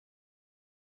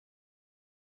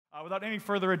Without any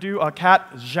further ado,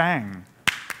 Kat Zhang.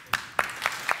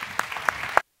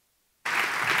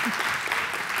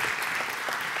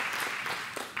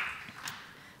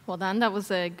 Well done, that was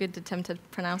a good attempt at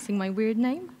pronouncing my weird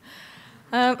name.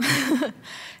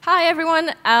 Hi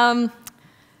everyone. I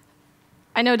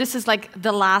know this is like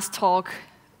the last talk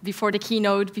before the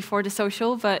keynote, before the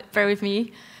social, but bear with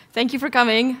me. Thank you for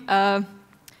coming. I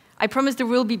promise there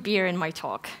will be beer in my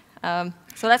talk.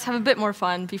 So let's have a bit more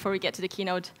fun before we get to the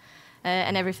keynote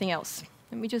and everything else.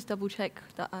 Let me just double check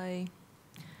that I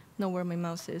know where my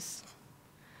mouse is,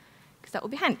 because that will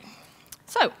be handy.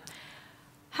 So,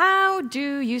 how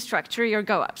do you structure your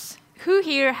Go-ups? Who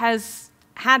here has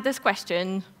had this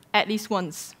question at least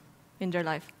once in their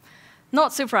life?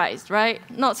 Not surprised, right?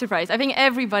 Not surprised. I think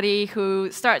everybody who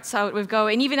starts out with Go,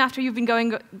 and even after you've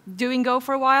been doing Go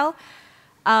for a while,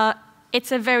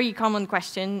 it's a very common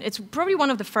question. It's probably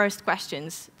one of the first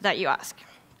questions that you ask.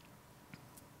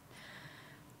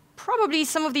 Probably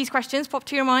some of these questions pop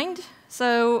to your mind.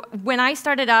 So when I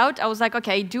started out, I was like,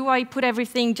 OK, do I put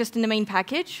everything just in the main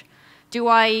package? Do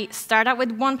I start out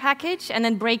with one package and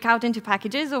then break out into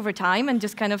packages over time and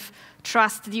just kind of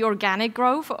trust the organic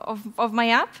growth of my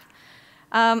app?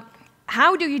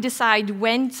 How do you decide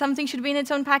when something should be in its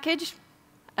own package?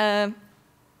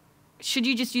 Should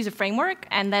you just use a framework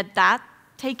and let that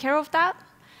take care of that?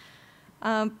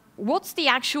 What's the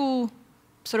actual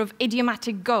sort of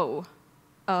idiomatic Go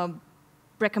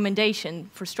recommendation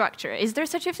for structure? Is there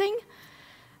such a thing?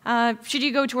 Should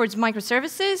you go towards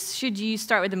microservices? Should you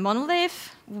start with a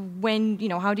monolith?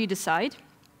 How do you decide?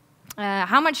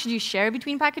 How much should you share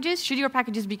between packages? Should your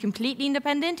packages be completely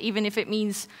independent, even if it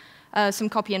means some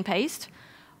copy and paste?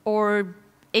 Or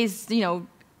is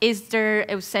there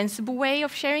a sensible way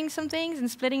of sharing some things and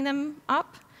splitting them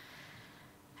up?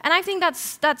 And I think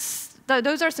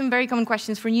those are some very common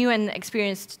questions for new and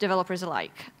experienced developers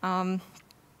alike.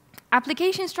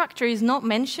 Application structure is not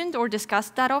mentioned or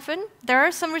discussed that often. There are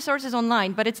some resources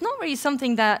online, but it's not really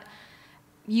something that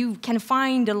you can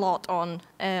find a lot on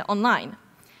online.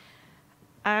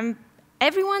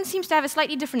 Everyone seems to have a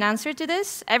slightly different answer to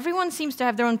this. Everyone seems to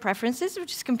have their own preferences,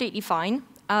 which is completely fine.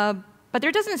 But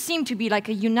there doesn't seem to be like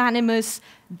a unanimous,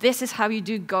 this is how you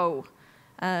do Go,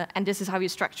 and this is how you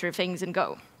structure things in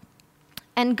Go.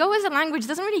 And Go as a language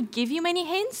doesn't really give you many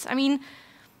hints. I mean,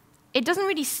 it doesn't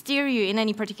really steer you in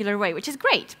any particular way, which is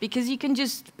great, because you can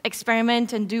just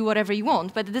experiment and do whatever you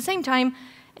want. But at the same time,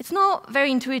 it's not very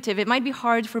intuitive. It might be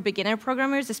hard for beginner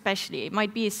programmers, especially. It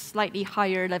might be a slightly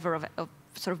higher level of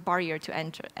sort of barrier to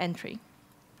entry.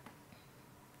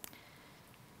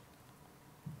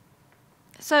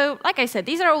 So, like I said,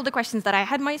 these are all the questions that I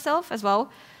had myself as well.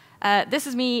 This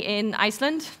is me in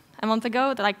Iceland a month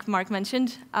ago, like Mark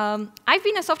mentioned. I've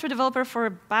been a software developer for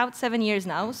about 7 years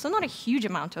now, so not a huge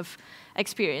amount of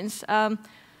experience. And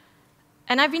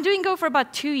I've been doing Go for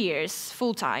about 2 years,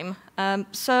 full-time.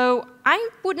 So I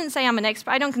wouldn't say I'm an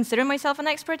expert. I don't consider myself an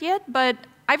expert yet, but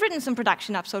I've written some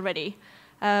production apps already.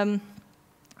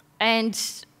 And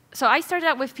so I started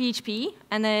out with PHP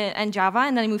and Java,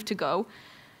 and then I moved to Go.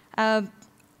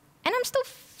 And I'm still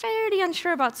fairly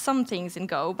unsure about some things in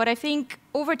Go, but I think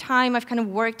over time I've kind of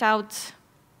worked out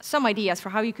some ideas for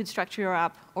how you could structure your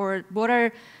app, or what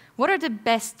are the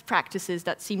best practices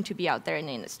that seem to be out there in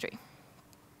the industry.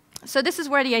 So this is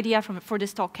where the idea for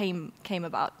this talk came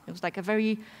about. It was like a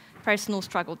very personal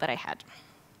struggle that I had.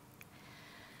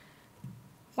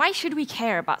 Why should we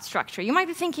care about structure? You might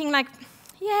be thinking like,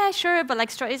 yeah, sure, but like,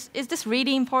 is this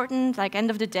really important? Like, end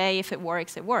of the day, if it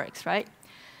works, right?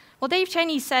 Well, Dave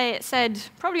Cheney said,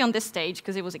 probably on this stage,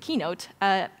 because it was a keynote,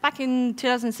 back in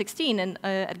 2016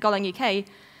 at GopherCon UK,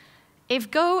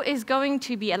 if Go is going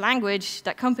to be a language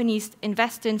that companies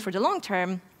invest in for the long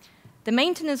term, the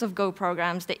maintenance of Go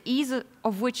programs, the ease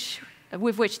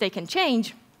with which they can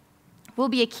change, will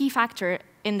be a key factor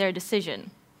in their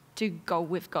decision to go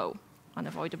with Go.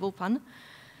 Unavoidable pun.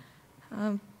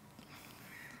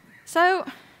 So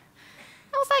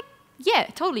I was like, yeah,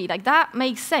 totally. Like, that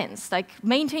makes sense. Like,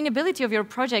 maintainability of your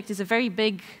project is a very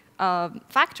big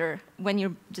factor when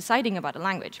you're deciding about a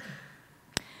language.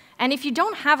 And if you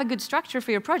don't have a good structure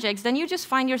for your projects, then you just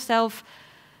find yourself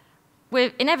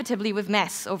inevitably with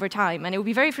mess over time. And it will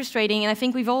be very frustrating. And I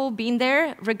think we've all been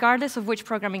there, regardless of which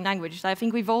programming language. I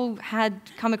think we've all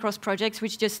come across projects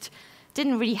which just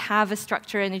didn't really have a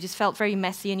structure, and it just felt very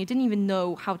messy, and you didn't even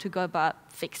know how to go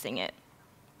about fixing it.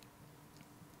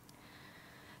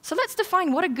 So let's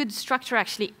define what a good structure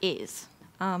actually is.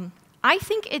 I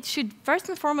think it should first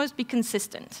and foremost be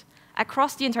consistent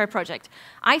across the entire project.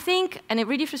 I think, and it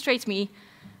really frustrates me,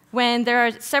 when there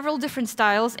are several different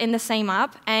styles in the same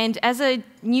app, and as a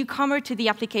newcomer to the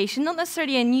application, not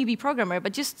necessarily a newbie programmer,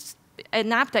 but just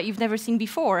an app that you've never seen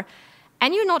before,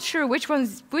 and you're not sure which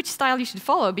style you should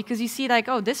follow, because you see like,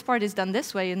 oh, this part is done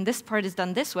this way, and this part is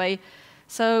done this way,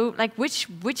 so like which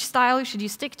style should you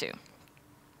stick to?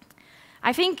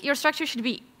 I think your structure should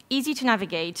be easy to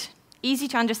navigate, easy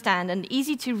to understand, and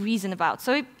easy to reason about.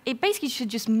 So it basically should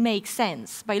just make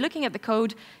sense. By looking at the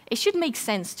code, it should make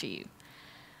sense to you.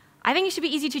 I think it should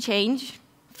be easy to change,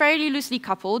 fairly loosely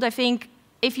coupled. I think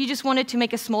if you just wanted to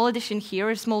make a small addition here,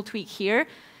 or a small tweak here,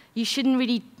 you shouldn't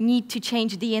really need to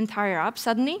change the entire app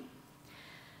suddenly.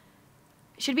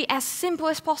 It should be as simple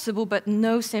as possible, but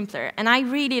no simpler. And I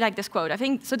really like this quote. I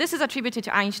think, so this is attributed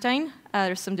to Einstein.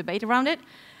 There's some debate around it.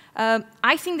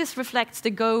 I think this reflects the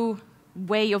Go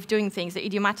way of doing things, the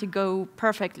idiomatic Go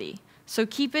perfectly. So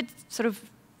keep it sort of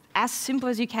as simple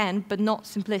as you can, but not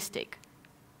simplistic.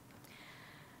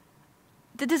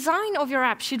 The design of your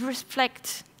app should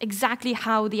reflect exactly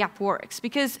how the app works,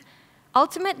 because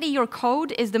ultimately your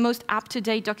code is the most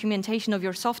up-to-date documentation of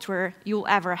your software you'll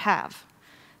ever have.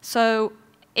 So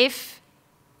if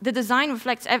the design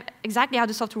reflects exactly how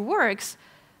the software works,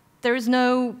 there is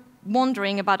no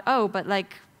wondering about, oh, but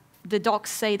like the docs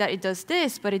say that it does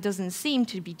this, but it doesn't seem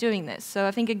to be doing this. So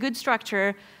I think a good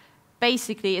structure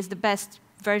basically is the best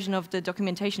version of the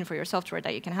documentation for your software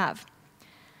that you can have.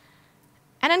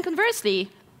 And then conversely,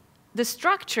 the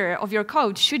structure of your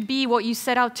code should be what you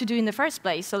set out to do in the first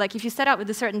place. So like if you set out with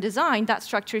a certain design, that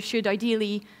structure should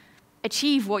ideally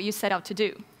achieve what you set out to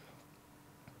do.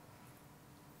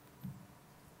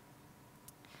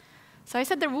 So I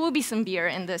said there will be some beer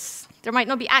in this. There might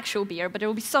not be actual beer, but there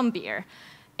will be some beer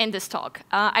in this talk.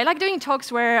 I like doing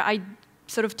talks where I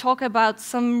sort of talk about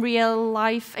some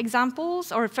real-life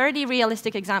examples, or fairly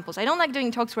realistic examples. I don't like doing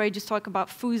talks where I just talk about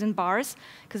foods and bars,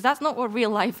 because that's not what real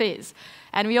life is.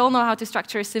 And we all know how to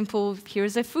structure a simple,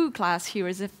 here's a food class, here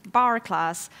is a bar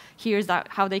class, here's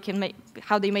how they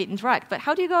may interact. But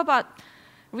how do you go about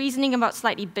reasoning about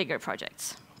slightly bigger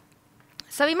projects?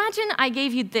 So imagine I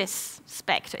gave you this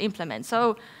spec to implement.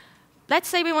 So let's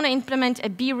say we want to implement a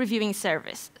beer reviewing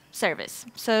service.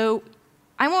 So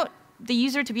I want the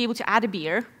user to be able to add a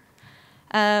beer,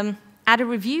 add a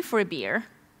review for a beer.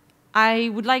 I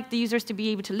would like the users to be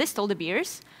able to list all the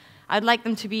beers. I'd like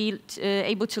them to be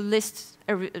able to list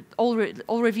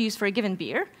all reviews for a given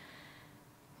beer.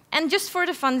 And just for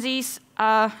the funsies,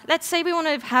 let's say we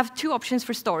want to have two options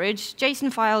for storage,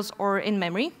 JSON files or in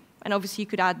memory. And obviously, you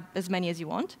could add as many as you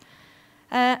want.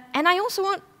 And I also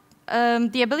want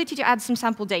the ability to add some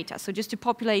sample data, so just to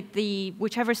populate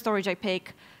whichever storage I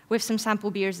pick with some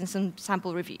sample beers and some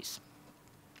sample reviews.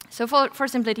 So for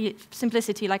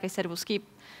simplicity, like I said, we'll skip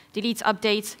deletes,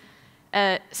 updates,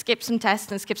 skip some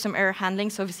tests, and skip some error handling.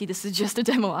 So obviously, this is just a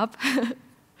demo app.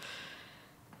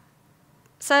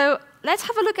 So let's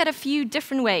have a look at a few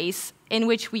different ways in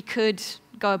which we could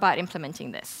go about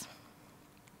implementing this.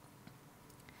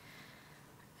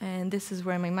 And this is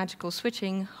where my magical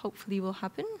switching hopefully will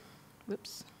happen.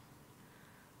 Whoops.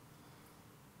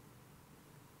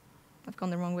 I've gone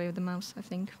the wrong way with the mouse, I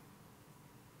think.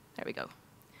 There we go.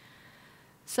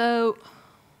 So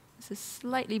this is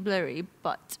slightly blurry,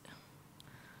 but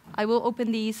I will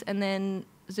open these and then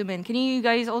zoom in. Can you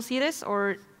guys all see this,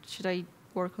 or should I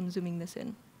work on zooming this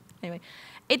in? Anyway,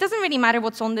 it doesn't really matter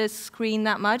what's on this screen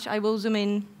that much. I will zoom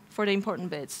in for the important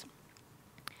bits.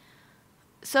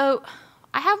 So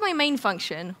I have my main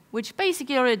function, which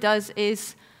basically all it does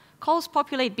is calls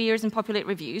populate beers and populate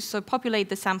reviews, so populate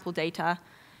the sample data.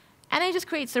 And it just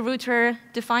creates a router,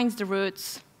 defines the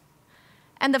routes.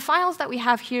 And the files that we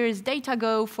have here is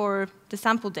data.go for the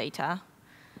sample data.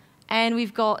 And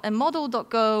we've got a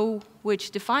model.go,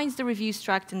 which defines the review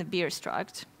struct and the beer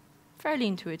struct. Fairly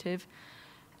intuitive.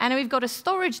 And we've got a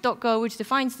storage.go, which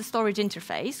defines the storage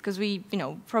interface, because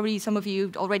probably some of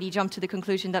you already jumped to the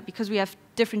conclusion that because we have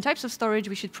different types of storage,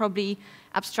 we should probably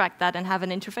abstract that and have an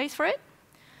interface for it.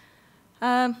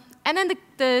 And then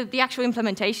the actual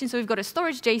implementation, so we've got a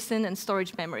storage JSON and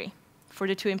storage memory for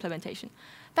the two implementation.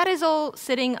 That is all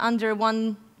sitting under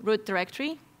one root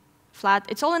directory, flat.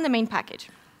 It's all in the main package.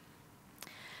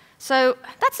 So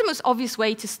that's the most obvious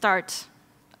way to start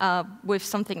with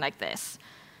something like this.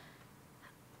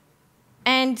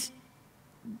 And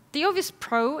the obvious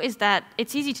pro is that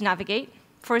it's easy to navigate.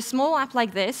 For a small app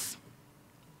like this,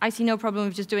 I see no problem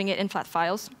with just doing it in flat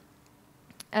files.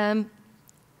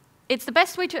 It's the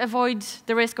best way to avoid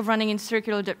the risk of running into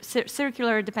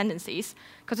circular dependencies,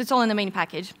 because it's all in the main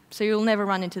package, so you'll never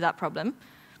run into that problem,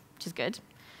 which is good.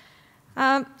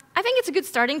 I think it's a good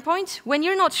starting point. When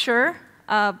you're not sure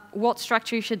what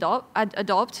structure you should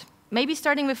adopt, maybe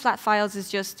starting with flat files is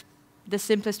just the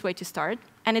simplest way to start,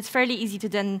 and it's fairly easy to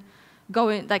then go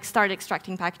in, like start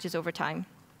extracting packages over time.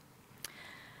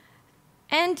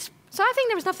 And so I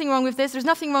think there's nothing wrong with this. There's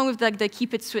nothing wrong with the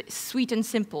keep it sweet and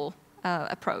simple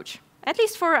approach. At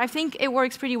least for, I think it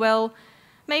works pretty well,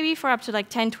 maybe for up to like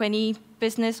 10, 20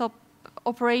 business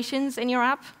operations in your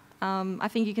app. I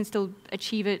think you can still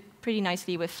achieve it pretty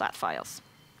nicely with flat files.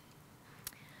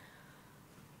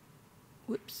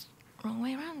 Whoops, wrong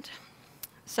way around.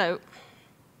 So, let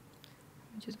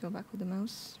me just go back with the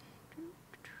mouse.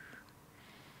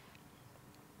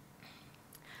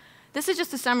 This is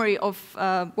just a summary of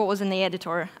what was in the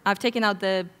editor. I've taken out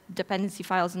the dependency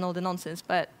files and all the nonsense,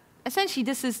 but essentially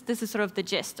this is sort of the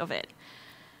gist of it.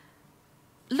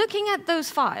 Looking at those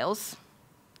files,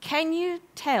 can you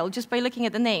tell, just by looking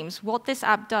at the names, what this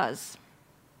app does?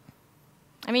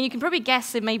 I mean, you can probably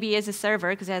guess it maybe is a server,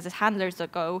 because it has its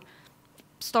handlers.go,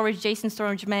 storage JSON,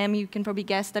 storage mem. You can probably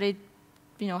guess that it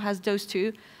has those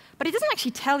two. But it doesn't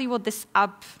actually tell you what this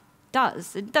app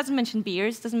does. It doesn't mention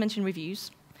beers, doesn't mention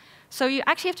reviews. So you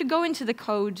actually have to go into the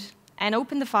code and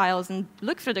open the files and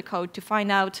look through the code to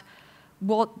find out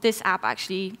what this app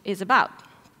actually is about.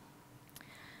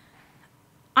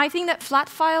 I think that flat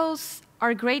files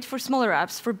are great for smaller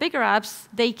apps. For bigger apps,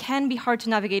 they can be hard to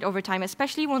navigate over time,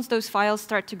 especially once those files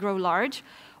start to grow large,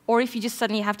 or if you just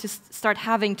suddenly have to start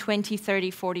having 20,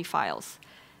 30, 40 files.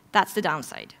 That's the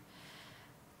downside.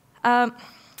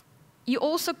 You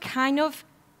also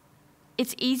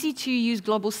it's easy to use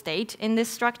global state in this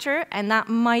structure, and that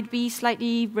might be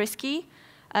slightly risky,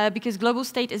 because global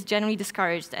state is generally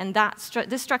discouraged, and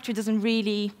this structure doesn't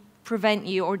really prevent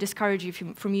you or discourage you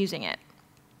from using it.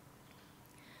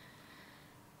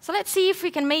 So let's see if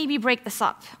we can maybe break this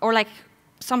up, or like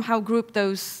somehow group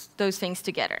those things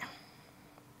together.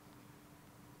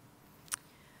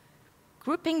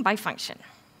 Grouping by function.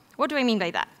 What do I mean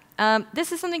by that?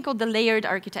 This is something called the layered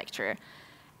architecture.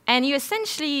 And you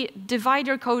essentially divide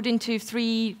your code into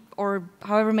 3 or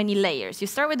however many layers. You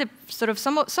start with the sort of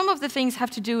some of the things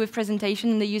have to do with presentation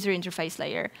in the user interface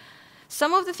layer.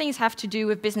 Some of the things have to do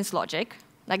with business logic,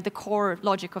 like the core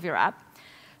logic of your app.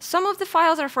 Some of the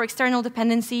files are for external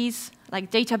dependencies,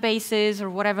 like databases or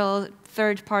whatever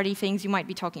third-party things you might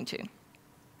be talking to.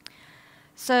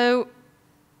 So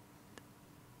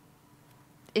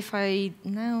if I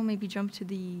now maybe jump to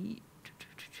the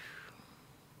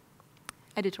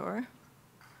editor,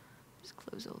 just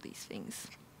close all these things.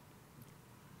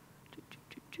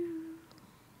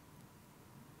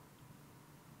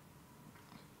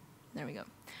 There we go.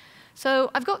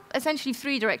 So I've got essentially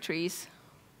 3 directories: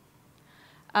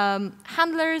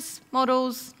 handlers,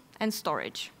 models, and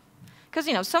storage.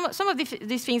 Because some of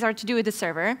these things are to do with the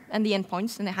server and the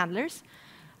endpoints and the handlers.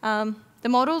 The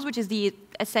models, which is the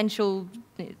essential,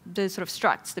 the sort of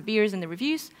structs, the beers and the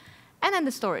reviews, and then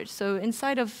the storage. So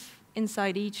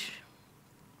inside each,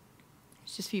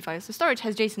 it's just a few files. So storage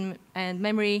has JSON and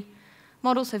memory.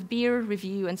 Models have beer,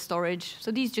 review, and storage. So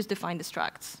these just define the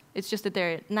structs. It's just that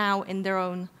they're now in their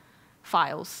own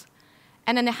files.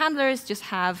 And then the handlers just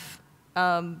have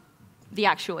the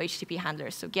actual HTTP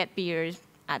handlers. So get beer,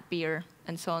 add beer,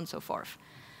 and so on and so forth.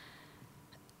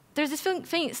 There's this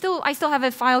thing, I still have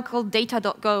a file called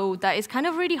data.go that is kind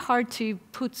of really hard to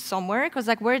put somewhere, because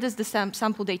like, where does the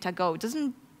sample data go?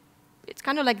 It's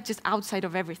kind of like just outside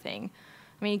of everything.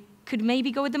 I mean, it could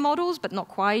maybe go with the models, but not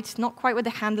quite with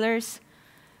the handlers.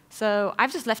 So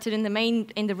I've just left it in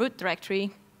the root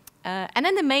directory. And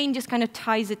then the main just kind of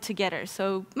ties it together.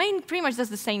 So main pretty much does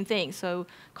the same thing. So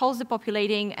calls the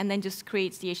populating and then just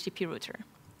creates the HTTP router.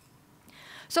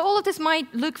 So all of this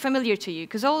might look familiar to you,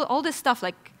 because all this stuff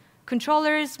like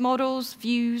controllers, models,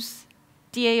 views,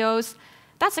 DAOs,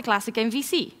 that's a classic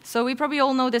MVC. So we probably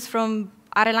all know this from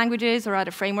other languages or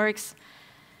other frameworks.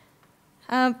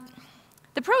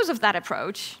 The pros of that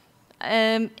approach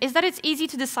is that it's easy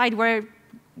to decide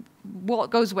what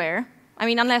goes where. I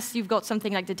mean, unless you've got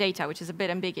something like the data, which is a bit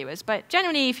ambiguous. But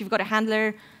generally, if you've got a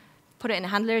handler, put it in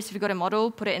handlers. If you've got a model,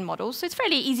 put it in models. So it's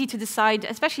fairly easy to decide,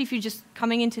 especially if you're just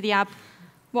coming into the app,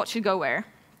 what should go where.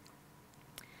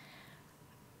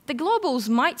 The globals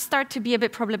might start to be a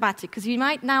bit problematic, because you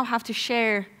might now have to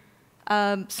share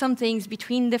some things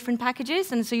between different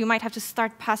packages, and so you might have to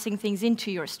start passing things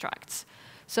into your structs.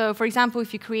 So for example,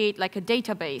 if you create like a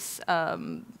database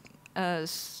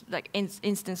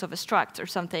instance of a struct or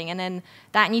something, and then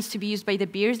that needs to be used by the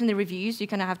beers and the reviews, you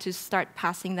kind of have to start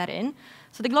passing that in.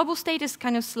 So the global state is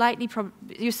kind of slightly,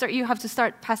 you have to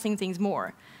start passing things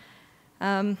more.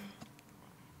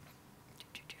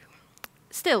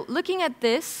 Still, looking at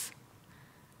this,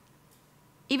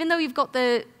 even though you've got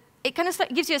it kind of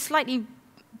gives you a slightly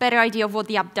better idea of what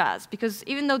the app does. Because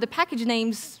even though the package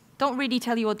names don't really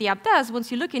tell you what the app does,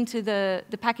 once you look into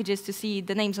the packages to see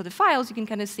the names of the files, you can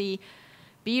kind of see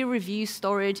beer review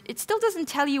storage. It still doesn't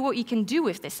tell you what you can do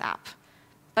with this app,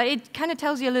 but it kind of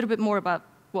tells you a little bit more about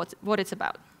what it's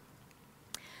about.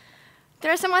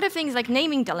 There are some other things like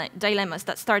naming dilemmas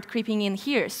that start creeping in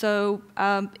here. So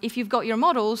if you've got your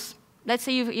models, let's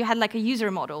say you had like a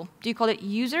user model. Do you call it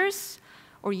users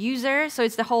or user? So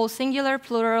it's the whole singular,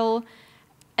 plural.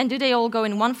 And do they all go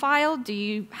in one file? Do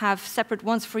you have separate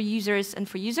ones for users and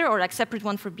for user, or like separate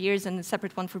one for beers and a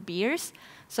separate one for beers?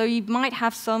 So you might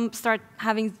have start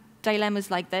having dilemmas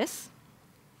like this.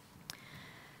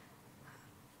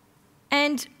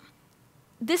 And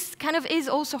this kind of is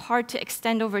also hard to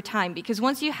extend over time, because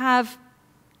once you have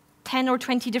 10 or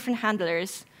 20 different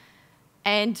handlers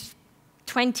and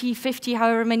 20, 50,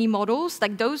 however many models,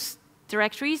 like those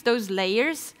directories, those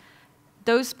layers,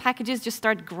 those packages just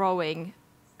start growing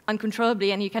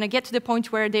uncontrollably, and you kind of get to the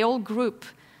point where they all group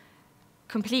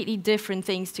completely different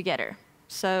things together.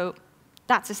 So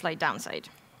that's a slight downside.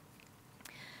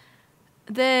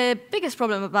 The biggest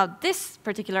problem about this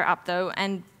particular app, though,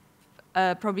 and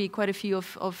probably quite a few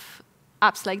of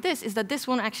apps like this, is that this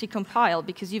won't actually compile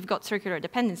because you've got circular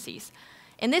dependencies.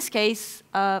 In this case,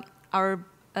 our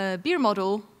beer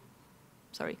model,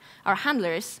 our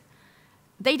handlers,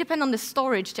 they depend on the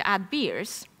storage to add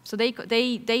beers. So they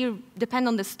depend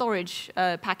on the storage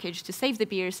package to save the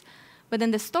beers, but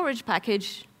then the storage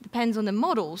package depends on the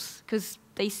models because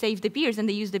they save the beers and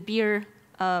they use the beer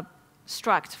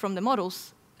struct from the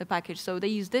models package. So they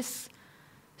use this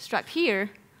struct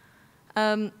here.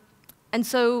 And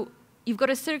so you've got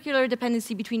a circular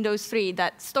dependency between those three,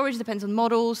 that storage depends on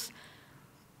models.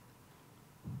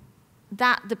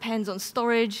 That depends on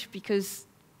storage because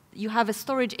you have a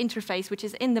storage interface, which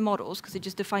is in the models, because it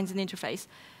just defines an interface.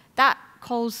 That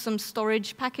calls some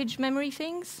storage package memory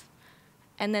things,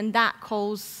 and then that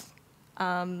calls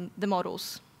the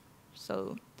models,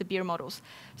 so the beer models.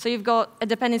 So you've got a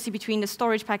dependency between the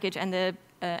storage package and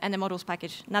the models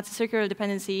package. And that's a circular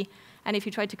dependency, and if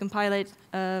you try to compile it,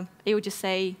 it would just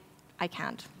say, I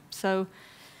can't. So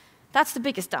that's the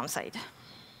biggest downside.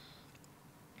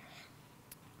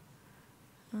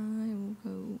 I will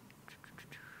go.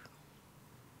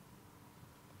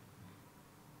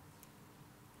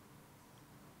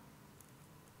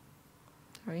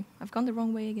 Sorry, I've gone the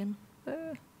wrong way again.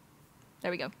 There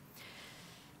we go.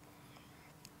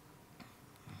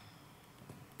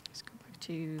 Let's go back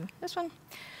to this one.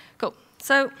 Cool.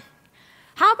 So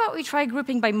how about we try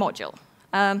grouping by module?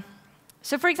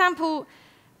 So for example,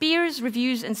 beers,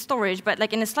 reviews, and storage, but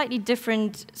like in a slightly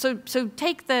different, so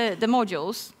take the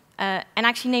modules and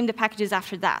actually name the packages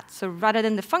after that. So rather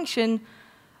than the function,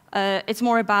 it's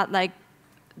more about like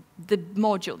the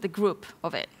module, the group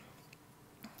of it.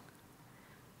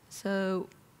 So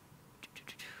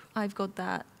I've got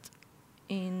that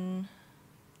in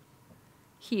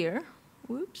here.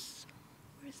 Whoops,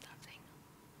 where's that thing?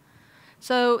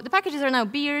 So the packages are now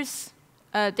beers,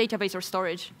 database or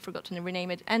storage, forgot to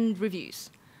rename it, and reviews.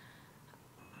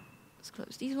 Let's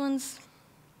close these ones.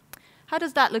 How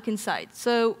does that look inside?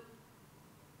 So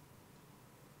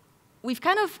we've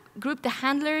kind of grouped the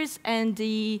handlers and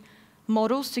the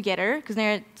models together,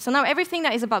 so now everything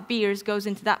that is about beers goes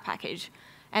into that package.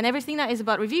 And everything that is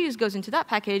about reviews goes into that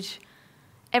package.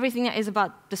 Everything that is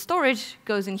about the storage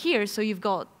goes in here. So you've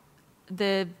got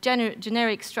the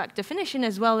generic struct definition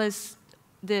as well as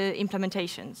the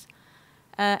implementations.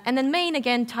 And then main,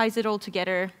 again, ties it all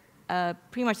together.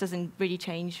 Pretty much doesn't really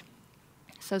change.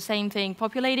 So same thing,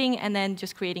 populating, and then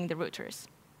just creating the routers.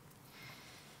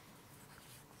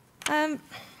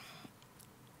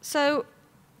 So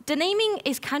the naming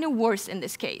is kind of worse in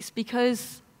this case,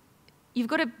 because you've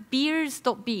got a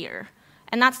beers.beer,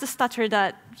 and that's the stutter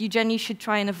that you generally should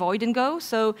try and avoid and go.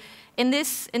 So in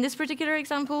this particular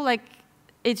example, like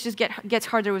it just gets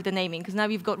harder with the naming, because now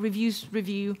you've got reviews,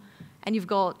 review, and you've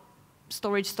got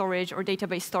storage, storage, or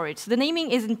database storage. So the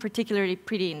naming isn't particularly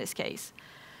pretty in this case.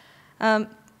 And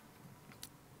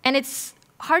it's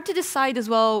hard to decide as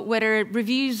well whether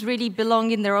reviews really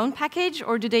belong in their own package,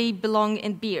 or do they belong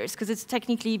in beers, because it's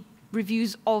technically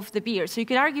reviews of the beer. So you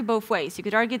could argue both ways. You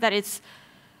could argue that it's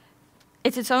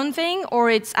its own thing, or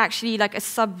it's actually like a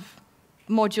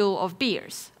sub-module of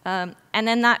beers. And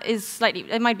then that is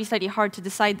it might be slightly hard to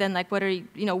decide then, like whether,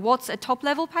 what's a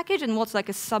top-level package and what's like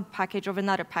a sub-package of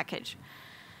another package.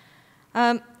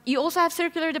 You also have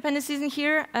circular dependencies in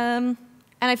here, and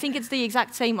I think it's the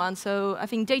exact same one. So I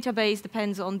think database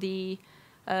depends on the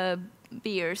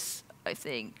beers, I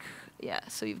think. Yeah,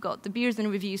 so you've got the beers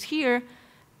and reviews here,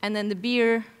 and then the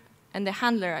beer and the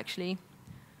handler, actually,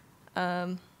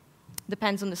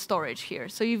 depends on the storage here.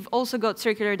 So you've also got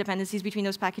circular dependencies between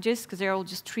those packages, because they're all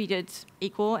just treated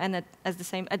equal and at the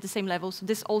same level. So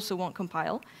this also won't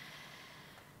compile.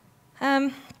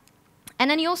 And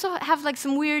then you also have like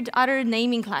some weird other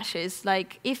naming clashes.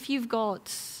 Like if you've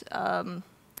got a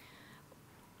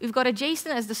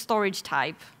JSON as the storage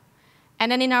type,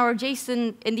 and then in our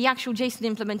JSON, in the actual JSON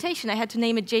implementation, I had to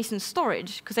name it JSON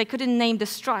storage, because I couldn't name the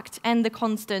struct and the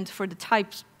constant for the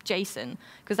type JSON,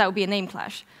 because that would be a name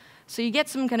clash. So you get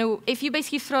some kind of, if you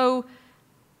basically throw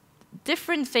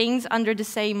different things under the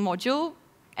same module,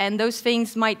 and those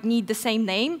things might need the same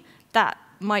name, that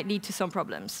might lead to some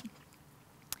problems.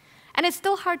 And it's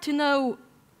still hard to know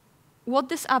what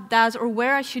this app does or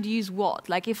where I should use what.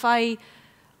 Like if I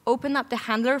open up the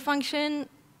handler function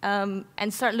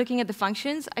and start looking at the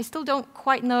functions, I still don't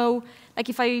quite know. Like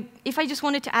if I just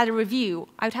wanted to add a review,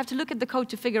 I would have to look at the code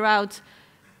to figure out,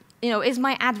 is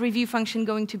my add review function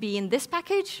going to be in this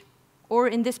package or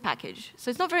in this package?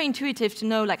 So it's not very intuitive to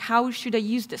know, like, how should I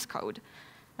use this code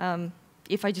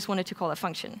if I just wanted to call a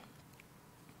function.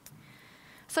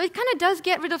 So it kind of does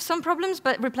get rid of some problems,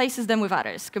 but replaces them with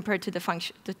others compared to the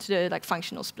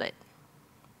functional split.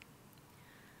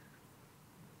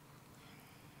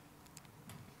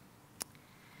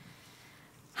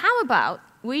 How about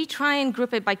we try and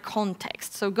group it by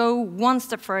context? So go one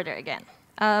step further again.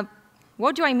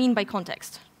 What do I mean by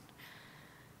context?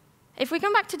 If we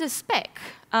come back to the spec,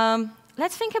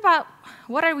 let's think about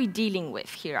what are we dealing with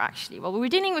here, actually. Well, we're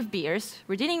dealing with beers,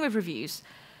 we're dealing with reviews,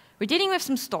 we're dealing with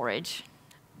some storage.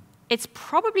 It's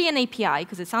probably an API,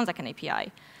 because it sounds like an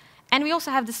API. And we also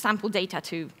have the sample data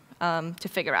to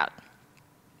figure out.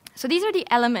 So these are the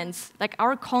elements, like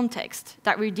our context,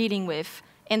 that we're dealing with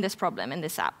in this problem, in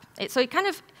this app.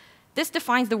 This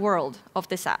defines the world of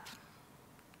this app.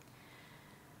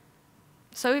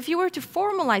 So if you were to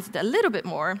formalize it a little bit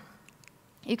more,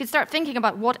 you could start thinking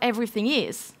about what everything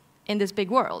is in this big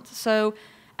world. So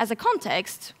as a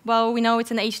context, well, we know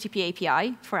it's an HTTP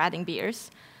API for adding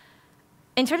beers.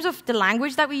 In terms of the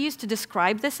language that we use to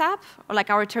describe this app, or like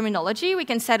our terminology, we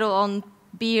can settle on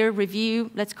beer,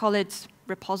 review, let's call it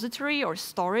repository or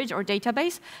storage or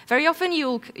database. Very often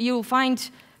you'll find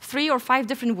 3 or 5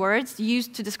 different words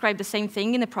used to describe the same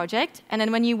thing in a project, and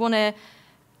then when you want to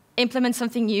implement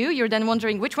something new, you're then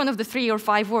wondering which one of the 3 or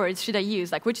 5 words should I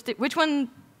use? Like which one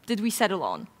did we settle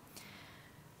on?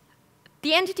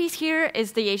 The entities here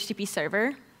is the HTTP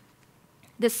server.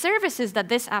 The services that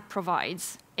this app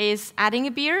provides is adding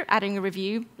a beer, adding a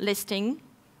review, listing,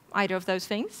 either of those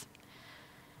things.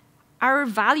 Our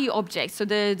value objects, so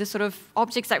the sort of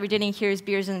objects that we're dealing here is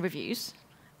beers and reviews.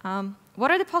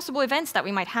 What are the possible events that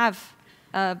we might have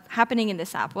happening in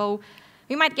this app? Well,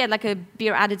 we might get like a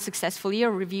beer added successfully or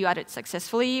a review added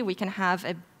successfully. We can have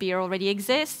a beer already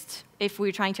exist if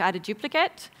we're trying to add a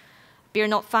duplicate. Beer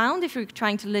not found if we're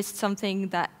trying to list something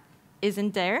that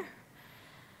isn't there.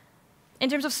 In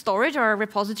terms of storage or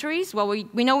repositories, well,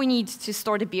 we know we need to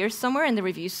store the beers somewhere and the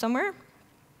reviews somewhere.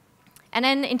 And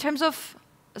then in terms of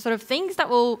sort of things that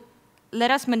will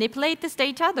let us manipulate this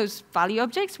data, those value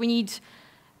objects, we need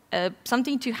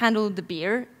something to handle the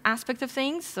beer aspect of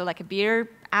things. So like a beer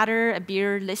adder, a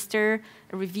beer lister,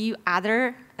 a review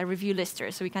adder, a review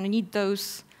lister. So we kind of need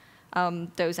those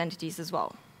entities as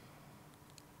well.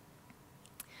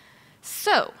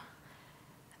 So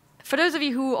for those of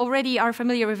you who already are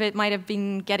familiar with it, might have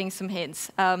been getting some hints.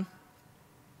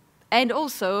 And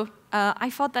also, I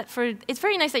thought that it's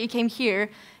very nice that you came here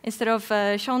instead of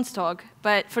Sean's talk.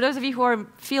 But for those of you who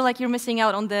feel like you're missing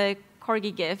out on the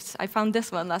corgi gifts, I found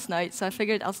this one last night, so I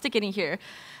figured I'll stick it in here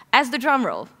as the drum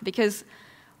roll, because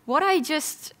what I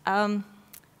just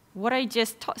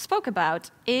spoke about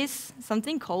is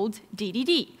something called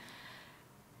DDD.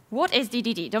 What is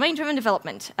DDD? Domain-driven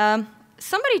development.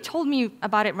 Somebody told me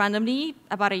about it randomly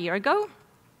about a year ago,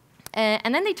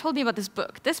 and then they told me about this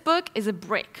book. This book is a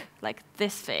brick, like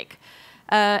this thick,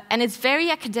 and it's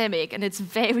very academic, and it's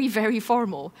very, very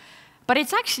formal. But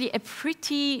it's actually a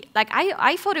pretty,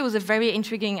 I thought it was a very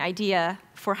intriguing idea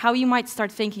for how you might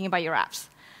start thinking about your apps.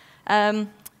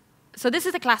 So this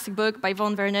is a classic book by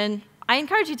Von Vernon. I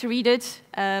encourage you to read it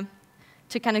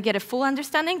to kind of get a full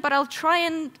understanding, but I'll try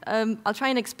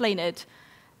and explain it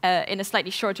in a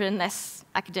slightly shorter and less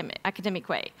academic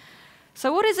way.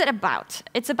 So what is it about?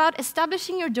 It's about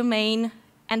establishing your domain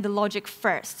and the logic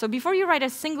first. So before you write a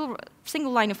single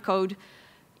line of code,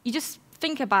 you just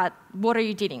think about what are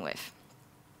you dealing with.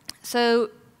 So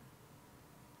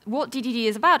what DDD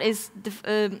is about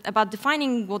about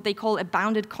defining what they call a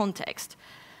bounded context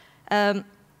and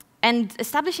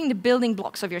establishing the building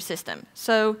blocks of your system.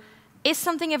 So is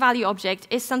something a value object?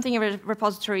 Is something a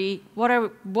repository? What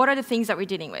are the things that we're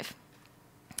dealing with?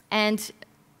 And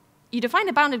you define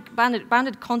a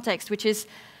bounded context, which is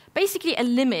basically a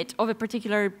limit of a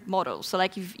particular model. So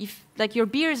like, like your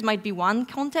beers might be one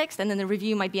context, and then the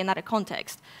review might be another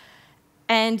context.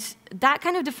 And that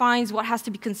kind of defines what has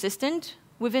to be consistent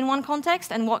within one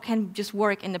context and what can just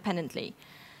work independently.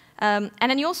 And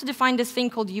then you also define this thing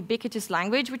called ubiquitous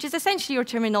language, which is essentially your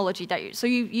terminology. So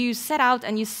you set out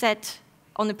and you set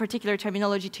on a particular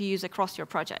terminology to use across your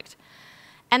project.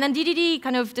 And then DDD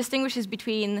kind of distinguishes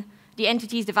between the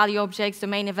entities, the value objects,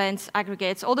 domain events,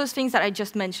 aggregates, all those things that I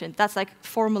just mentioned. That's like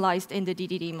formalized in the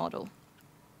DDD model.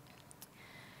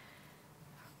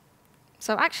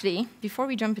 So actually, before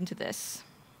we jump into this,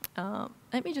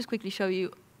 let me just quickly show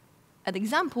you an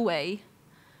example way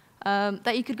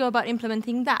that you could go about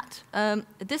implementing that.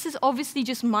 This is obviously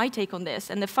just my take on this.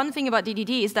 And the fun thing about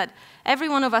DDD is that every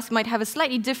one of us might have a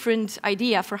slightly different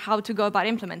idea for how to go about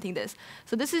implementing this.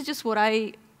 So this is just what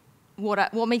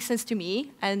makes sense to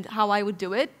me and how I would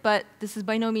do it. But this is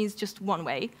by no means just one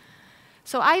way.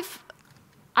 So I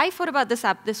thought about this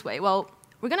app this way. Well,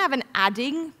 we're going to have an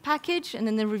adding package and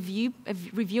then a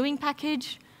reviewing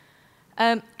package.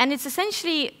 And it's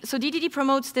essentially, so DDD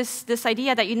promotes this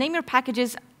idea that you name your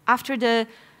packages after the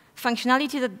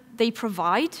functionality that they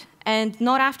provide and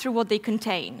not after what they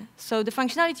contain. So the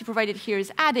functionality provided here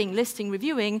is adding, listing,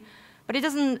 reviewing, but it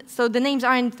doesn't, so the names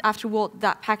aren't after what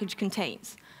that package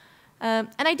contains. And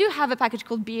I do have a package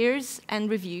called beers and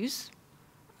reviews,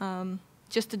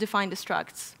 just to define the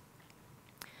structs.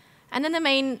 And then the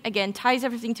main, again, ties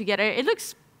everything together. It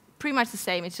looks pretty much the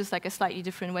same. It's just like a slightly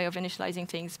different way of initializing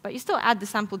things. But you still add the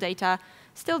sample data,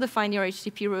 still define your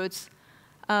HTTP routes.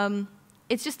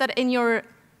 It's just that in your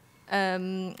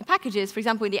packages, for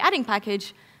example, in the adding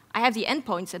package, I have the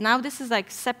endpoints. And now this is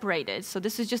like separated. So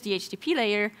this is just the HTTP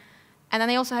layer. And then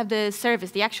I also have the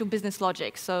service, the actual business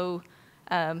logic. So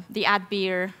the add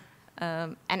beer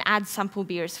and add sample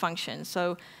beers function.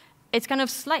 So it's kind of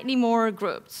slightly more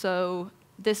grouped. So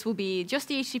this will be just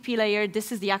the HTTP layer.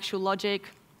 This is the actual logic.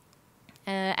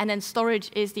 And then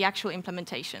storage is the actual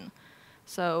implementation.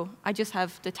 So I just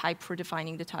have the type for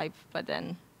defining the type, but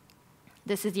then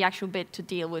this is the actual bit to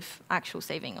deal with actual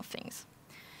saving of things.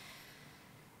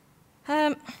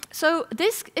 So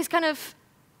this is kind of,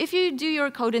 if you do your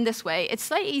code in this way, it's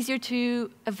slightly easier to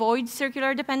avoid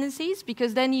circular dependencies,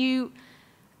 because then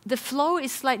the flow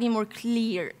is slightly more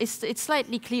clear. It's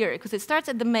slightly clearer, because it starts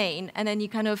at the main, and then you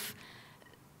kind of,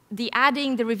 the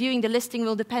adding, the reviewing, the listing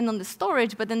will depend on the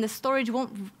storage, but then the storage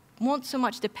won't so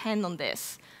much depend on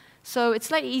this. So it's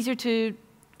slightly easier to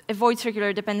avoid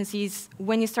circular dependencies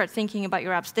when you start thinking about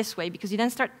your apps this way, because you then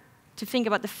start to think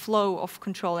about the flow of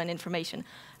control and information.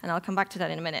 And I'll come back to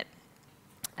that in a minute.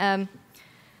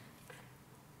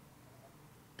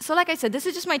 So like I said, this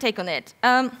is just my take on it.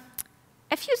 A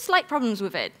few slight problems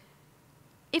with it.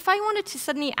 If I wanted to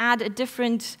suddenly add a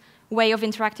different way of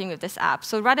interacting with this app.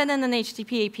 So rather than an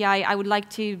HTTP API, I would like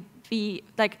to be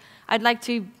like, I'd like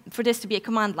for this to be a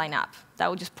command line app that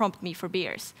will just prompt me for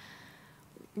beers.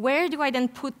 Where do I then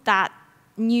put that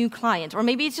new client? Or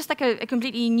maybe it's just like a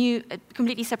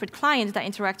completely separate client that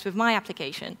interacts with my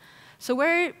application. So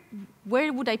where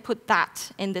would I put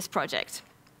that in this project?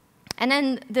 And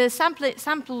then the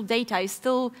sample data is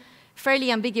still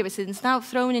fairly ambiguous. It's now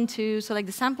thrown into, so like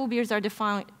the sample beers are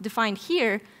defined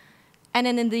here. And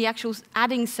then in the actual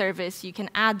adding service, you can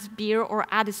add beer or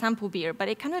add a sample beer. But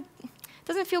it kind of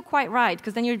doesn't feel quite right,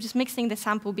 because then you're just mixing the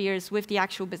sample beers with the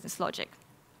actual business logic.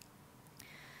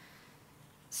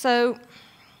 So,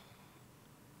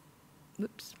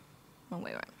 whoops, wrong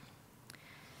way around.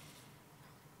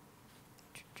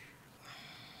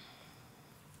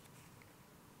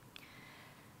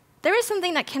 There is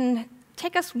something that can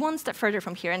take us one step further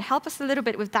from here and help us a little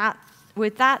bit with that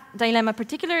dilemma,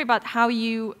 particularly about how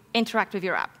you interact with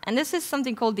your app. And this is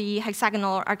something called the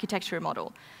hexagonal architecture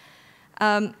model.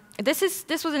 This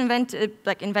was invented,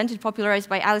 popularized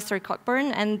by Alistair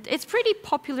Cockburn, and it's pretty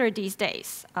popular these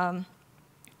days.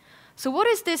 So what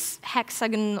is this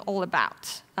hexagon all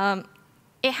about?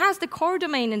 It has the core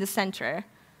domain in the center.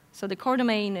 So the core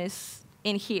domain is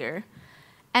in here.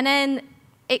 And then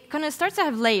it kind of starts to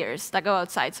have layers that go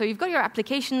outside. So you've got your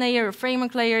application layer, or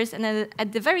framework layers, and then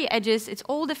at the very edges, it's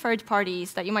all the third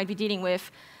parties that you might be dealing with,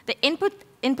 the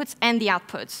inputs and the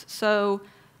outputs. So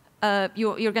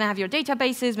you're going to have your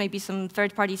databases, maybe some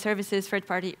third-party services,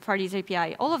 third-parties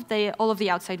API, all of the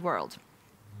outside world.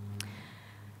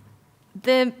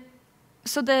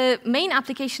 So the main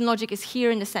application logic is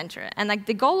here in the center. And like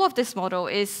the goal of this model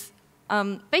is,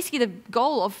 basically the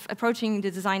goal of approaching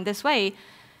the design this way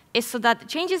is so that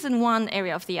changes in one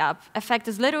area of the app affect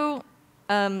as little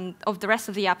of the rest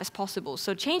of the app as possible.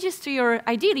 So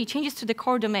ideally, changes to the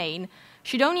core domain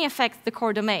should only affect the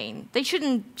core domain. They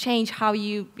shouldn't change how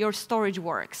your storage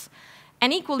works.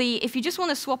 And equally, if you just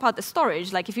want to swap out the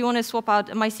storage, like if you want to swap out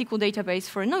a MySQL database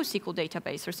for a NoSQL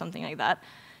database or something like that,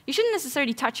 you shouldn't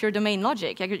necessarily touch your domain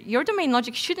logic. Like, your domain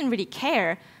logic shouldn't really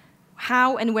care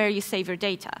how and where you save your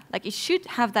data. Like, it should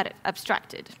have that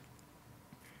abstracted.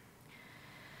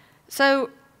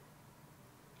 So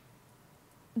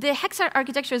the hex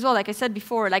architecture as well, like I said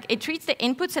before, like it treats the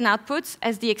inputs and outputs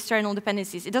as the external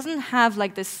dependencies. It doesn't have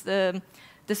like this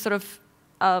sort of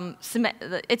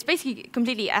it's basically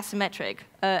completely asymmetric,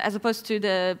 as opposed to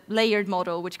the layered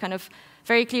model, which kind of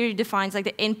very clearly defines like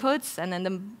the inputs and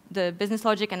then the business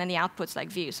logic and then the outputs like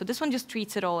views. So this one just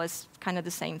treats it all as kind of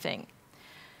the same thing.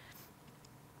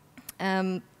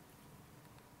 And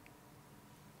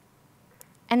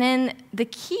then the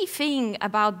key thing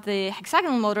about the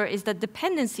hexagonal model is that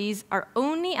dependencies are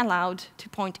only allowed to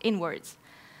point inwards.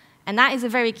 And that is a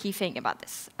very key thing about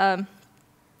this.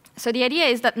 So the idea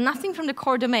is that nothing from the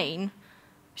core domain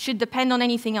should depend on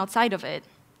anything outside of it.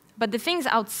 But the things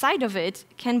outside of it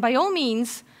can, by all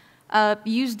means,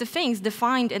 use the things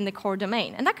defined in the core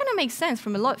domain. And that kind of makes sense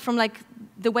from like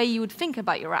the way you would think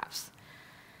about your apps.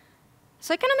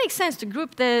 So it kind of makes sense to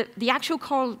group the actual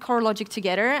core logic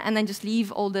together and then just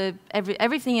leave all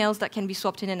everything else that can be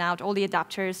swapped in and out, all the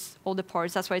adapters, all the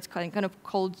ports. That's why it's kind of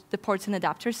called the ports and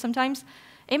adapters sometimes.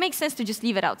 It makes sense to just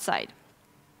leave it outside.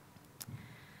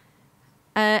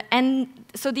 And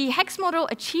so the hex model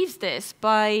achieves this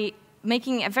by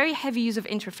making a very heavy use of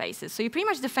interfaces. So you pretty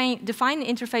much define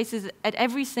interfaces at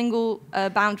every single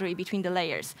boundary between the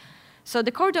layers. So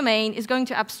the core domain is going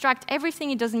to abstract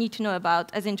everything it doesn't need to know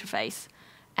about as interface.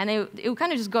 And it will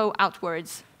kind of just go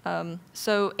outwards.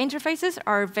 So interfaces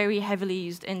are very heavily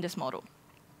used in this model.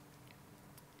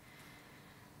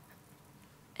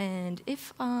 And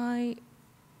if there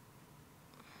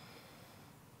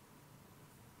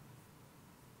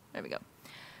we go.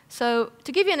 So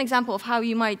to give you an example of how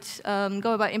you might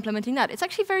go about implementing that, it's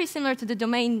actually very similar to the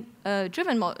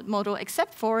domain-driven model,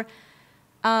 except for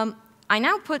I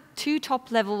now put two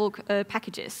top-level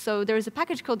packages. So there is a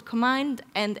package called command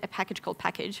and a package called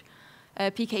package,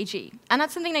 PKG. And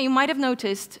that's something that you might have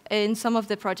noticed in some of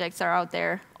the projects that are out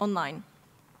there online.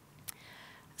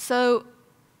 So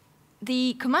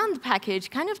the command package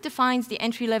kind of defines the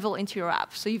entry level into your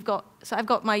app. So I've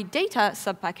got my data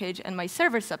subpackage and my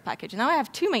server subpackage. And now I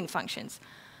have two main functions.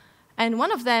 And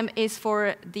one of them is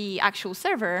for the actual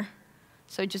server.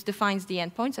 So it just defines the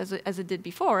endpoints as it did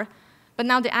before. But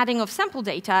now the adding of sample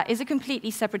data is a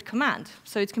completely separate command.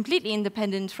 So it's completely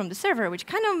independent from the server, which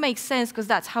kind of makes sense because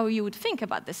that's how you would think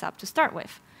about this app to start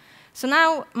with. So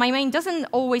now my main doesn't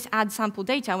always add sample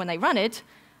data when I run it.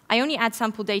 I only add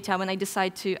sample data when I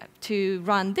decide to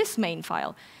run this main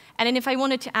file. And then if I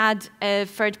wanted to add a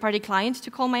third-party client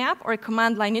to call my app or a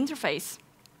command line interface,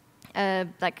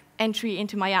 like entry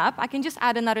into my app, I can just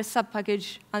add another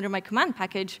subpackage under my command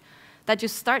package that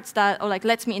just starts that or like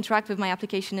lets me interact with my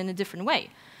application in a different way.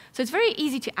 So it's very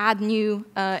easy to add new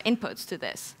inputs to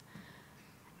this.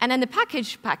 And then the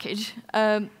package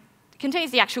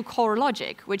contains the actual core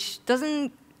logic, which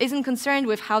isn't concerned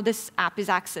with how this app is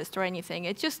accessed or anything.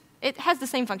 It has the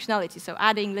same functionality, so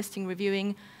adding, listing,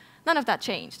 reviewing, none of that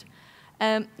changed.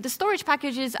 The storage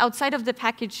package is outside of the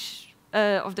package,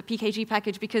 of the PKG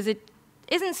package, because it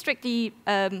isn't strictly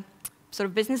sort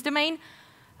of business domain.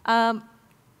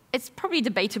 It's probably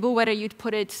debatable whether you'd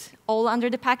put it all under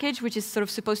the package, which is sort of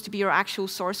supposed to be your actual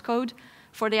source code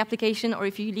for the application, or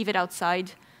if you leave it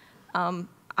outside.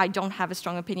 I don't have a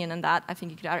strong opinion on that. I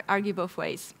think you could argue both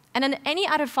ways. And then any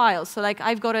other files, so like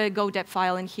I've got a GoDep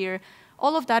file in here,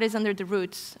 all of that is under the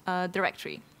root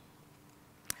directory.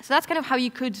 So that's kind of how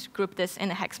you could group this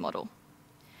in a hex model.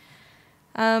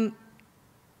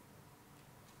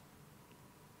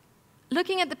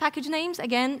 Looking at the package names,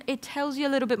 again, it tells you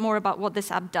a little bit more about what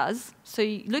this app does. So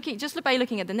just by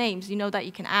looking at the names, you know that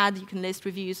you can add, you can list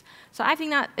reviews. So I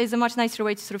think that is a much nicer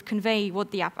way to sort of convey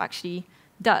what the app actually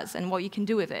does and what you can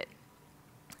do with it.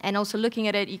 And also looking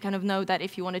at it, you kind of know that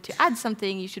if you wanted to add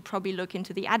something, you should probably look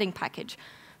into the adding package.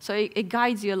 So it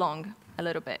guides you along a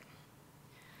little bit.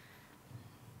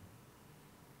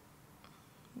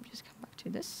 Let me just come back to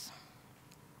this.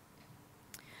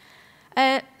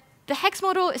 The hex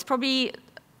model is probably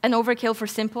an overkill for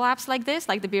simple apps like this,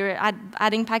 like the beer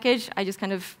adding package. I just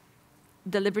kind of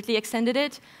deliberately extended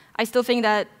it. I still think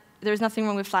that there's nothing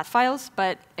wrong with flat files,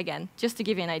 but again, just to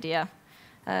give you an idea,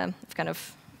 I've kind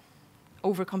of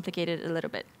overcomplicated it a little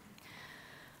bit.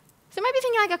 So you might be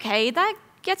thinking like, okay, that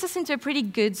gets us into a pretty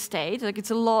good state. Like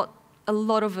it's a lot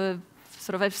of a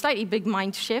sort of a slightly big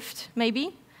mind shift,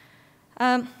 maybe.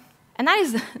 And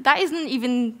that isn't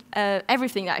even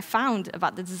everything that I found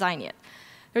about the design yet.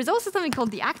 There's also something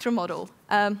called the actor model.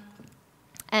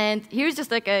 And here's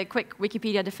just like a quick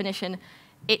Wikipedia definition.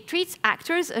 It treats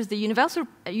actors as the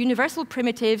universal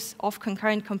primitives of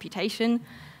concurrent computation.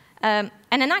 And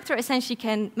an actor essentially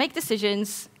can make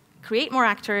decisions, create more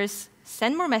actors,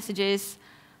 send more messages,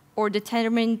 or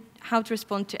determine how to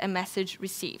respond to a message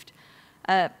received.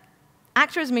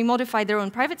 Actors may modify their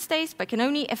own private states, but can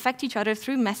only affect each other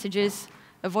through messages,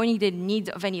 avoiding the need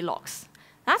of any locks.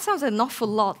 That sounds an awful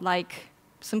lot like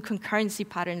some concurrency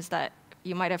patterns that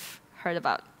you might have heard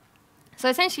about. So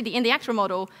essentially, in the actor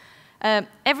model,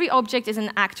 every object is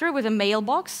an actor with a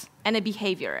mailbox and a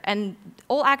behavior. And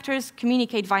all actors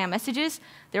communicate via messages.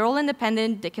 They're all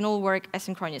independent. They can all work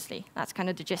asynchronously. That's kind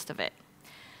of the gist of it.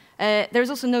 There's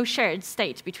also no shared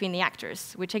state between the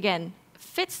actors, which, again,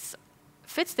 fits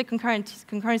the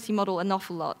concurrency model an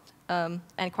awful lot,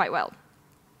 and quite well.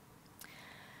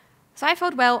 So I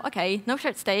thought, well, OK, no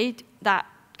shared state. That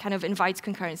kind of invites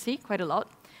concurrency quite a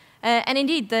lot. And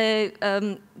indeed,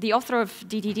 the author of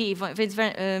DDD,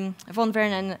 von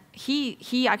Vernen,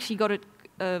 he actually got it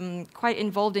quite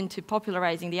involved into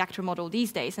popularizing the actor model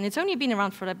these days. And it's only been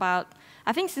around for about,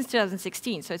 I think, since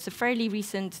 2016. So it's a fairly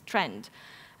recent trend.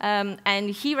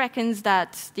 And he reckons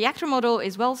that the actor model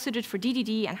is well suited for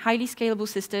DDD and highly scalable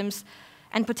systems,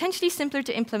 and potentially simpler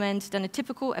to implement than a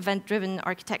typical event-driven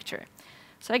architecture.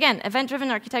 So again,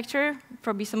 event-driven architecture,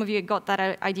 probably some of you got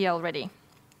that idea already.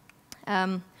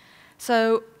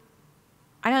 So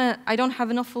I don't have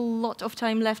an awful lot of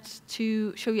time left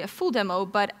to show you a full demo,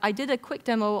 but I did a quick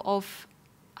demo of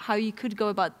how you could go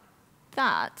about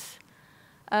that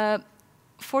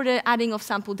for the adding of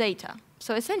sample data.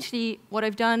 So essentially, what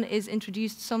I've done is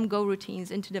introduced some Go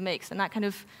routines into the mix, and that kind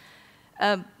of,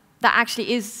 that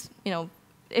actually is,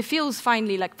 it feels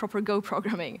finally like proper Go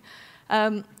programming.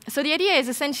 So the idea is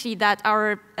essentially that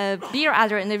our beer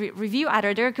adder and the review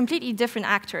adder, they're completely different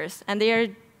actors, and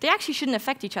they actually shouldn't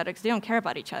affect each other because they don't care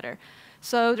about each other.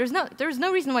 So there's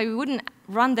no reason why we wouldn't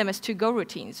run them as two Go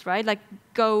routines, right? Like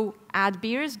Go add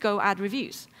beers, Go add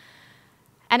reviews.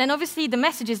 And then obviously the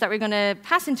messages that we're going to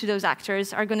pass into those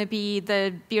actors are going to be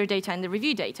the beer data and the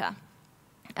review data.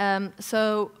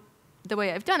 So the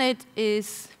way I've done it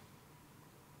is,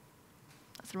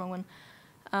 that's the wrong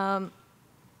one.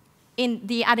 In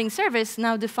the adding service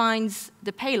now defines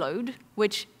the payload,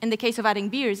 which in the case of adding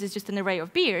beers is just an array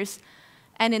of beers.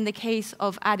 And in the case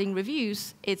of adding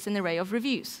reviews, it's an array of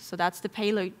reviews. So that's the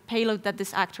payload that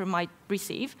this actor might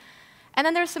receive. And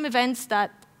then there are some events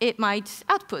that it might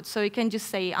output. So it can just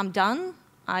say, I'm done,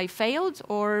 I failed,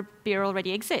 or beer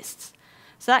already exists.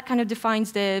 So that kind of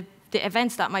defines the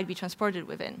events that might be transported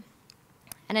within.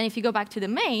 And then if you go back to the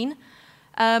main,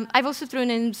 I've also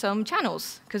thrown in some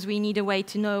channels, because we need a way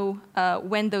to know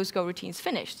when those Go routines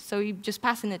finished. So you just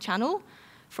pass in a channel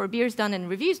for beers done and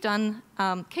reviews done,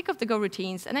 kick off the Go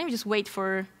routines, and then we just wait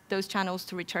for those channels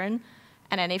to return.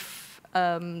 And then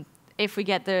if we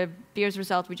get the beers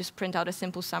result, we just print out a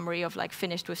simple summary of like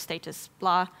finished with status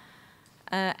blah.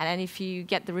 And then if you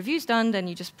get the reviews done, then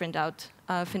you just print out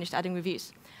finished adding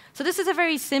reviews. So this is a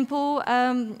very simple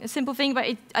thing,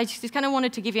 but I just kind of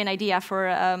wanted to give you an idea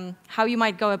for how you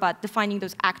might go about defining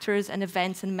those actors and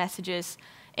events and messages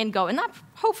in Go. And that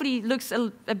hopefully looks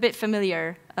a bit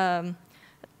familiar,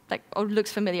 or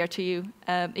looks familiar to you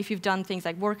if you've done things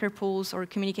like worker pools or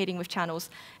communicating with channels.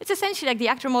 It's essentially like the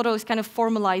actor model is kind of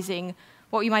formalizing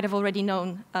what you might have already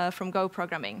known from Go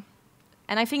programming.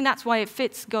 And I think that's why it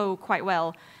fits Go quite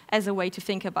well as a way to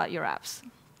think about your apps.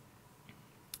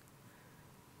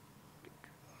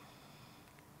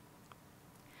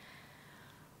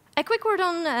 A quick word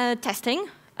on testing.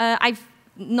 I've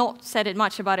not said it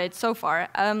much about it so far.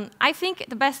 I think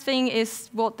the best thing is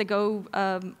what the Go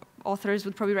authors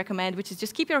would probably recommend, which is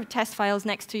just keep your test files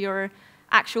next to your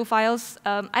actual files.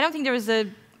 I don't think there is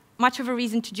much of a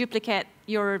reason to duplicate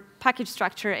your package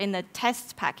structure in the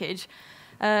tests package.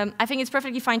 I think it's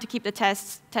perfectly fine to keep the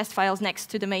test files next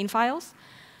to the main files.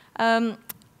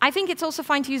 I think it's also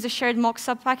fine to use a shared mock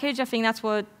subpackage. I think that's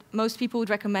what most people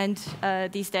would recommend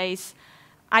these days.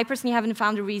 I personally haven't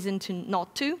found a reason to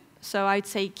not to, so I'd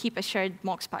say keep a shared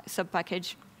mock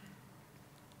subpackage.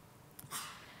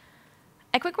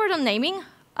 A quick word on naming.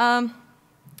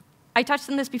 I touched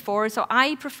on this before, so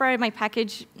I prefer my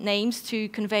package names to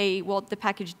convey what the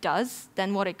package does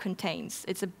than what it contains.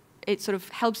 It sort of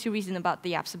helps you reason about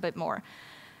the apps a bit more.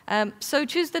 So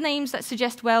choose the names that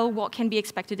suggest well what can be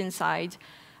expected inside.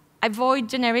 Avoid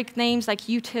generic names like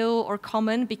util or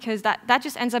common, because that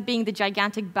just ends up being the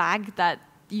gigantic bag that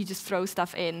you just throw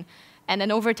stuff in. And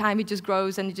then over time, it just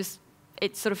grows, and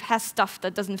it sort of has stuff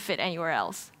that doesn't fit anywhere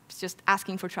else. It's just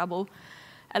asking for trouble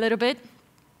a little bit.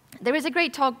 There is a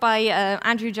great talk by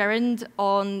Andrew Gerrand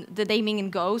on the naming in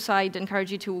Go, so I'd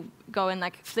encourage you to go and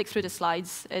like flick through the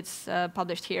slides. It's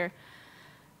published here.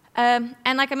 And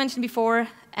like I mentioned before,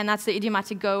 and that's the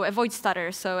idiomatic Go, avoid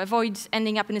stutter. So avoid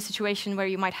ending up in a situation where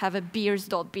you might have a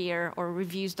beers.beer or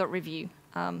reviews.review.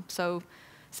 So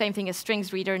same thing as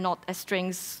strings reader, not a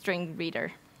strings string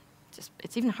reader.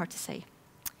 It's even hard to say.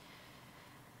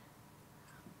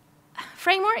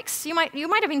 Frameworks, you might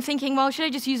have been thinking, well, should I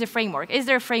just use a framework? Is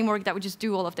there a framework that would just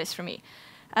do all of this for me?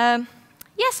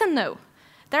 Yes and no.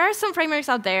 There are some frameworks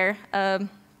out there,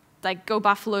 like Go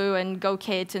Buffalo and Go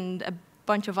Kit and a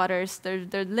bunch of others.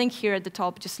 The link here at the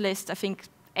top just lists, I think,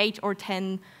 8 or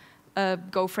 10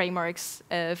 Go frameworks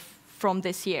from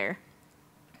this year.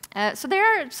 So there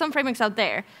are some frameworks out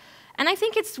there. And I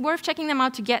think it's worth checking them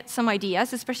out to get some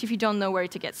ideas, especially if you don't know where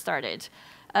to get started.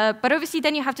 But obviously,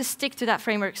 then you have to stick to that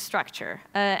framework structure.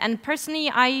 And personally,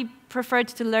 I preferred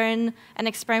to learn and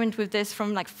experiment with this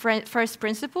from like first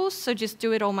principles, so just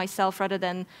do it all myself rather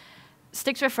than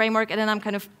stick to a framework, and then I'm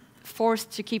kind of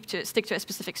forced to stick to a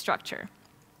specific structure.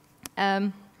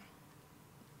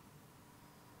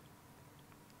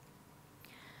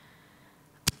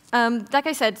 Like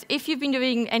I said, if you've been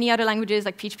doing any other languages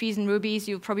like PHPs and Rubies,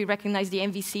 you'll probably recognize the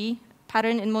MVC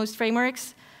pattern in most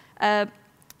frameworks.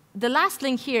 The last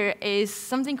link here is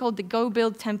something called the Go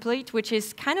build template, which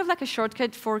is kind of like a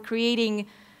shortcut for creating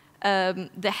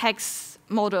the hex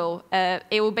model.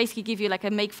 It will basically give you like a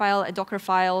makefile, a Docker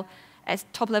file, a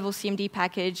top-level CMD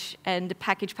package, and the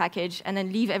package, and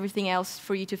then leave everything else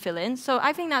for you to fill in. So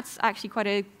I think that's actually quite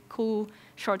a cool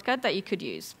shortcut that you could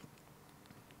use.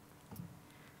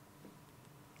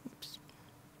 Oops.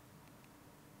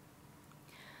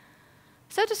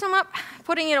 So to sum up,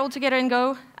 putting it all together in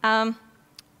Go,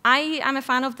 I am a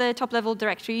fan of the top-level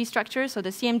directory structure, so the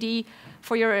CMD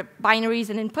for your binaries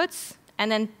and inputs,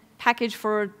 and then package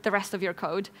for the rest of your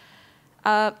code.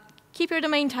 Keep your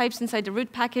domain types inside the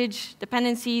root package.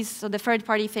 Dependencies, so the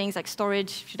third-party things like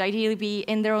storage, should ideally be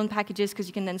in their own packages, because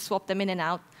you can then swap them in and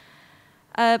out.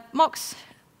 Mocks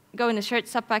go in the shared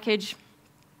subpackage.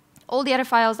 All the other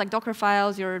files, like Docker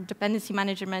files, your dependency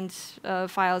management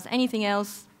files, anything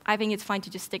else, I think it's fine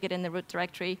to just stick it in the root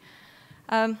directory.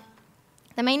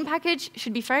 The main package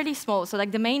should be fairly small. So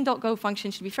like the main.go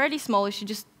function should be fairly small. It should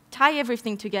just tie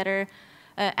everything together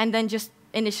and then just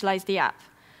initialize the app.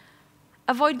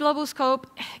 Avoid global scope.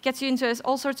 Gets you into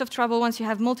all sorts of trouble once you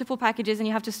have multiple packages and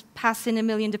you have to pass in a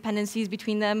million dependencies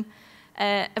between them.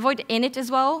 Avoid init as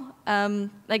well.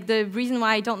 Like the reason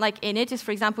why I don't like init is,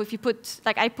 for example, if you put,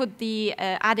 like I put the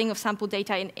adding of sample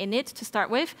data in init to start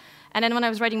with, and then when I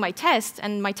was writing my test,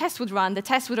 and my test would run, the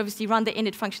test would obviously run the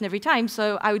init function every time,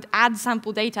 so I would add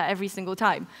sample data every single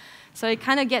time. So it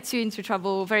kind of gets you into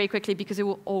trouble very quickly because it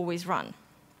will always run.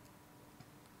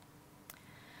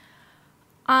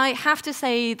 I have to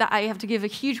say that I have to give a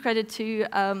huge credit to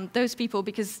those people,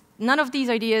 because none of these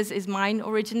ideas is mine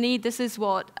originally. This is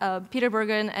what Peter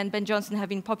Bergen and Ben Johnson have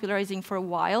been popularizing for a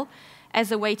while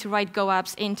as a way to write Go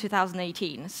apps in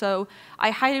 2018. So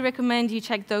I highly recommend you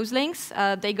check those links.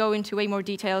 They go into way more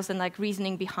details and like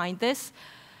reasoning behind this.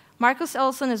 Marcus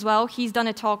Elson as well, he's done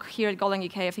a talk here at GopherCon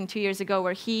UK, I think 2 years ago,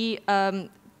 where he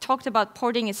talked about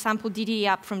porting a sample DDD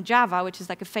app from Java, which is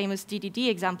like a famous DDD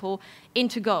example,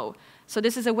 into Go. So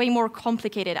this is a way more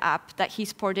complicated app that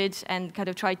he's ported and kind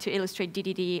of tried to illustrate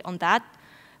DDD on that.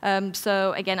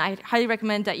 So again, I highly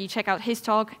recommend that you check out his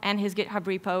talk and his GitHub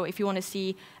repo if you want to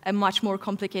see a much more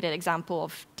complicated example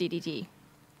of DDD.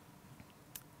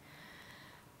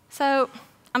 So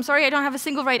I'm sorry I don't have a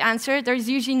single right answer. There's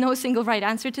usually no single right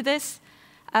answer to this.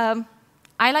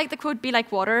 I like the quote, "Be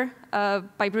like water,"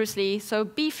 by Bruce Lee. So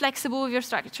be flexible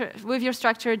with your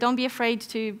structure. Don't be afraid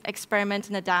to experiment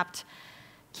and adapt.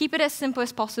 Keep it as simple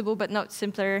as possible, but not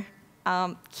simpler.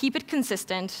 Keep it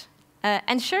consistent.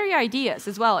 And share your ideas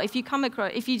as well. If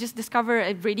you just discover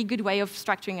a really good way of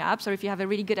structuring apps, or if you have a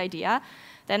really good idea,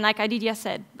 then like Adidia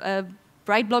said,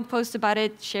 write blog posts about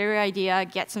it, share your idea,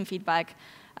 get some feedback.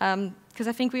 Because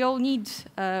I think we all need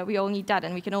that,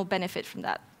 and we can all benefit from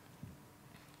that.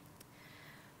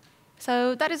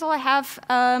 So that is all I have.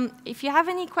 If you have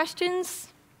any questions,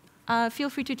 feel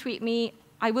free to tweet me.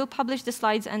 I will publish the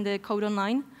slides and the code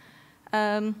online,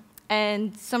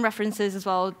 and some references as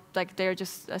well. Like they're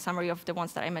just a summary of the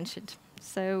ones that I mentioned.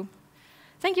 So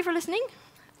thank you for listening.